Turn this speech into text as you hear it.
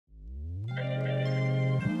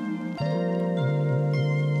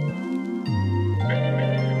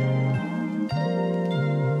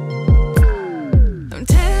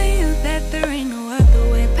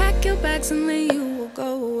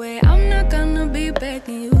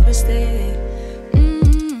expecting you to stay.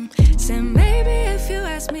 Said maybe if you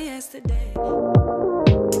asked me yesterday.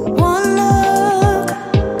 One look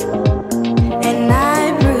and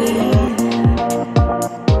I breathe.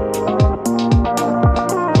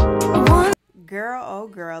 Girl, oh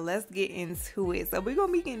girl, let's get into it. So we're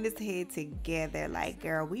gonna be getting this head together. Like,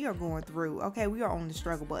 girl, we are going through. Okay, we are on the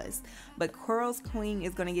struggle bus, but Curlsqueen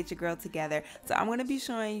is gonna get your girl together. So I'm gonna be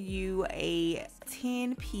showing you a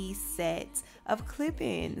 10-piece set of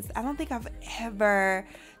clip-ins. I don't think I've ever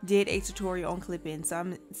did a tutorial on clip-ins, so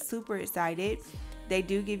I'm super excited. They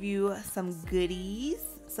do give you some goodies.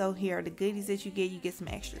 So here are the goodies that you get. You get some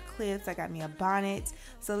extra clips. I got me a bonnet.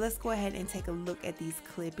 So let's go ahead and take a look at these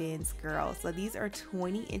clip-ins, girl. So these are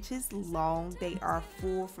 20 inches long. They are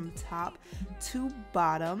full from top to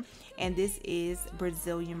bottom. And this is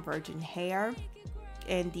Brazilian virgin hair.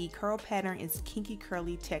 And the curl pattern is kinky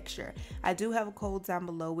curly texture. I do have a code down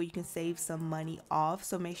below where you can save some money off.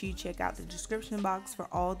 So make sure you check out the description box for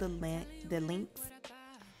all the links.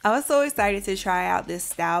 I was so excited to try out this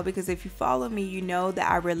style because if you follow me, you know that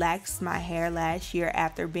I relaxed my hair last year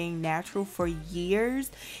after being natural for years.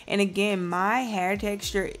 And again, my hair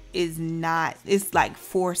texture is not, it's like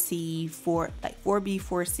 4C, 4B,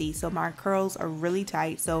 4C. So my curls are really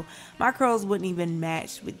tight. So my curls wouldn't even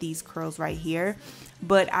match with these curls right here.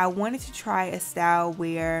 But I wanted to try a style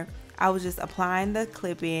where I was just applying the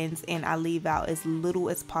clip-ins and I leave out as little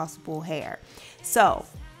as possible hair. So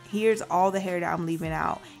here's all the hair that I'm leaving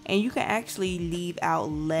out, and you can actually leave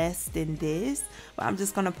out less than this, but I'm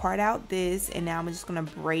just gonna part out this, and now I'm just gonna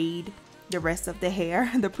braid the rest of the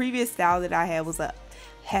hair. The previous style that I had was a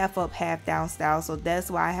half up, half down style, so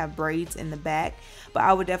that's why I have braids in the back. But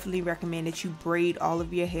I would definitely recommend that you braid all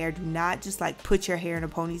of your hair. Do not just like put your hair in a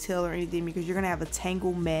ponytail or anything, because you're gonna have a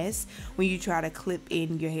tangled mess when you try to clip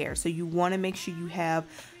in your hair. So you want to make sure you have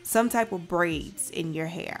some type of braids in your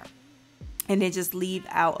hair, and then just leave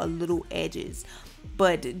out a little edges.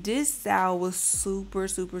 But this style was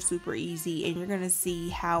super easy, and you're gonna see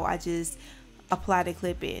how I just apply the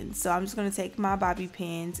clip-ins. So I'm just gonna take my bobby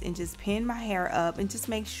pins and just pin my hair up and just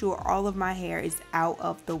make sure all of my hair is out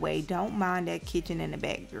of the way. Don't mind that kitchen in the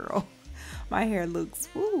back, girl. My hair looks,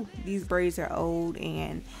 woo, these braids are old,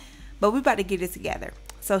 but we about to get it together.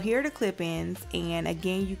 So here are the clip-ins, and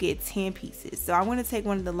again, you get 10 pieces. So I'm going to take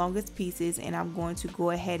one of the longest pieces, and I'm going to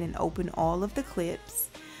go ahead and open all of the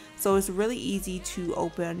clips. So it's really easy to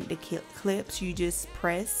open the clips. You just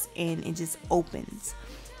press and it just opens.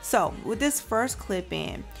 So with this first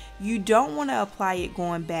clip-in, you don't want to apply it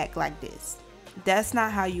going back like this. That's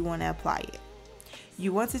not how you want to apply it.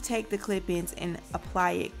 You want to take the clip-ins and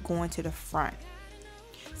apply it going to the front.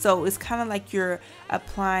 So it's kind of like you're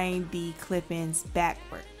applying the clip-ins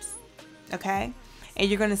backwards, okay? And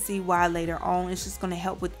you're going to see why later on. It's just going to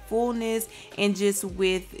help with fullness and just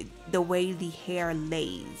with the way the hair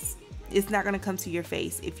lays. It's not going to come to your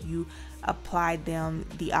face if you apply them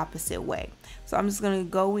the opposite way. So I'm just going to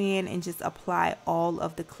go in and just apply all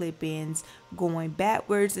of the clip-ins going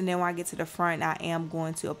backwards. And then when I get to the front, I am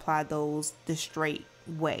going to apply those the straight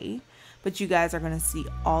way. But you guys are going to see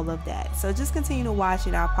all of that. So just continue to watch,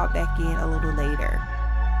 and I'll pop back in a little later.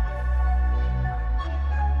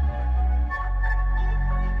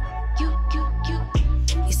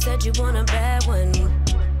 You said you want a bad one.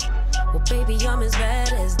 Well, baby, I'm as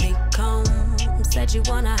bad as they come. Said you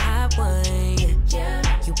want a hot one.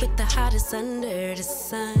 Yeah, you with the hottest under the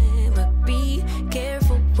sun. But be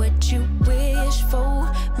careful what you wish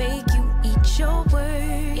for. Make you eat your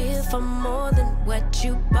words. If I'm more than what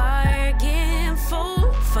you bargain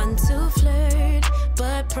for. Fun to flirt,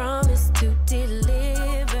 but promise to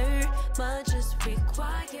deliver. Much is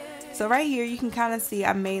required. So right here, you can kind of see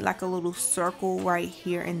I made like a little circle right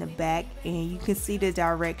here in the back, and you can see the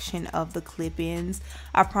direction of the clip-ins.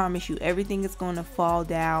 I promise you, everything is going to fall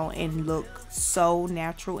down and look so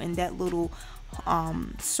natural, and that little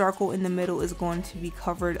circle in the middle is going to be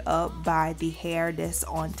covered up by the hair that's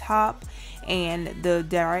on top. And the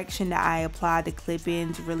direction that I apply the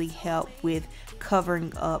clip-ins really help with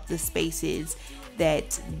covering up the spaces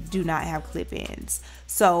that do not have clip-ins.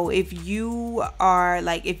 So if you are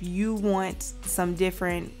like, if you want some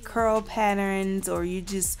different curl patterns, or you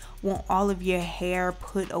just want all of your hair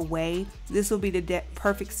put away, this will be the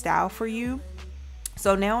perfect style for you.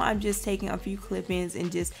 So now I'm just taking a few clip-ins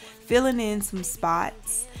and just filling in some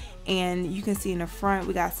spots, and you can see in the front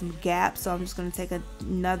we got some gaps. So I'm just going to take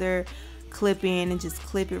another clip in and just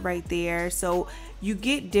clip it right there. So you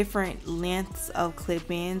get different lengths of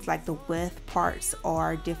clip-ins, like the width parts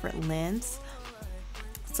are different lengths.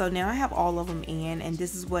 So now I have all of them in, and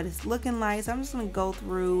this is what it's looking like. So I'm just going to go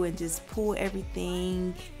through and just pull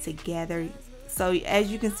everything together So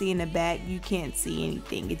as you can see in the back, you can't see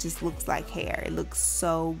anything. It just looks like hair. It looks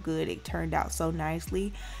so good. It turned out so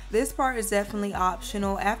nicely. This part is definitely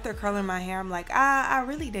optional. After curling my hair, I'm like, I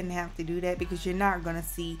really didn't have to do that, because you're not gonna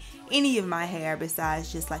see any of my hair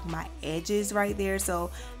besides just like my edges right there.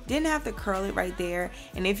 So didn't have to curl it right there.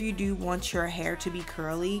 And if you do want your hair to be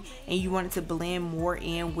curly and you want it to blend more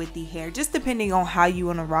in with the hair, just depending on how you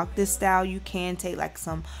want to rock this style, you can take like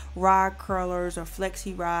some rod curlers or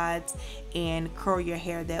flexi rods and curl your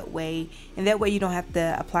hair that way, and that way you don't have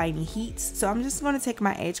to apply any heats. So I'm just going to take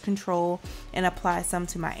my edge control and apply some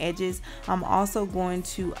to my edges. I'm also going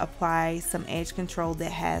to apply some edge control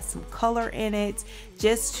that has some color in it,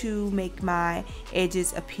 just to make my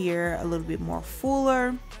edges appear a little bit more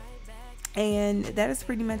fuller. And that is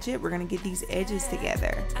pretty much it. We're gonna get these edges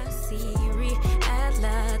together. I see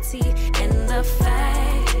reality, and the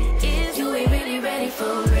fact is you ain't really ready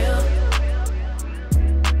for real.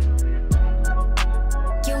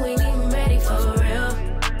 You ain't even ready for real.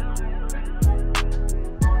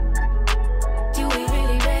 You ain't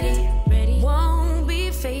really ready. Won't be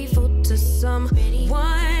faithful to someone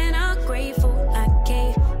ungrateful. I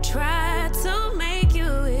can't try to make you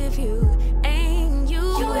if you ain't you.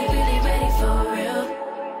 You ain't really ready for real.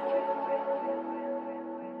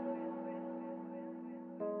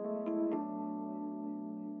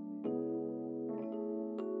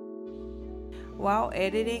 While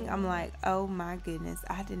editing, I'm like, oh my goodness,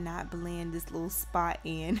 I did not blend this little spot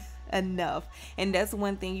in enough. And that's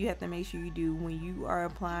one thing you have to make sure you do when you are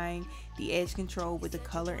applying the edge control with the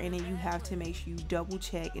color in it. You have to make sure you double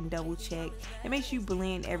check and make sure you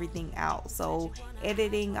blend everything out. So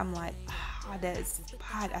editing, I'm like, that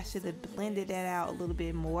spot, I should have blended that out a little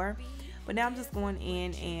bit more. But now I'm just going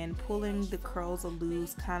in and pulling the curls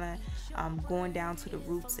loose, kind of going down to the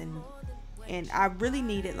roots, and I really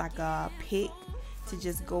needed like a pick to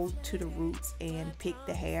just go to the roots and pick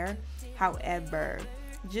the hair. However,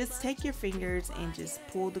 just take your fingers and just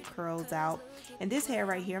pull the curls out. And this hair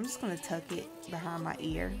right here, I'm just going to tuck it behind my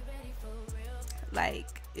ear.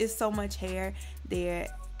 Like, it's so much hair there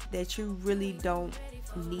that you really don't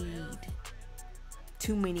need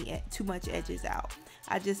too much edges out.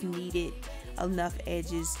 I just needed enough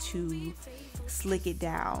edges to slick it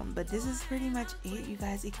down. But this is pretty much it, you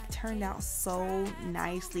guys. It turned out so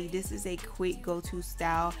nicely. This is a quick go-to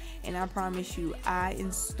style, and I promise you, I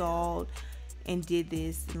installed and did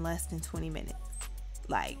this in less than 20 minutes.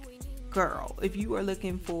 Like, girl, if you are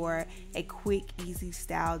looking for a quick, easy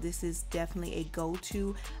style, this is definitely a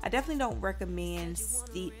go-to. I definitely don't recommend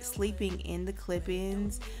sleeping in the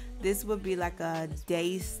clip-ins. This would be like a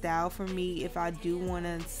day style for me. If I do want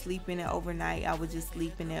to sleep in it overnight, I would just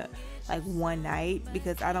sleep in it like one night,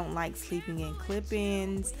 because I don't like sleeping in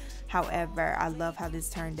clip-ins. However, I love how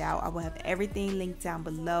this turned out. I will have everything linked down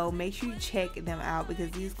below. Make sure you check them out,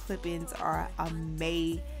 because these clip-ins are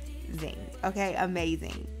amazing. Okay,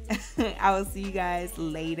 amazing. I will see you guys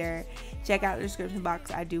later. Check out the description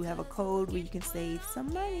box. I do have a code where you can save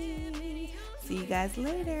some money. See you guys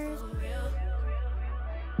later.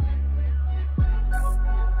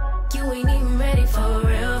 You ain't even ready for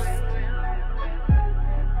real.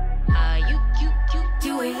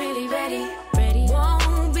 You ain't really ready.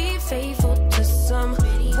 Won't be faithful.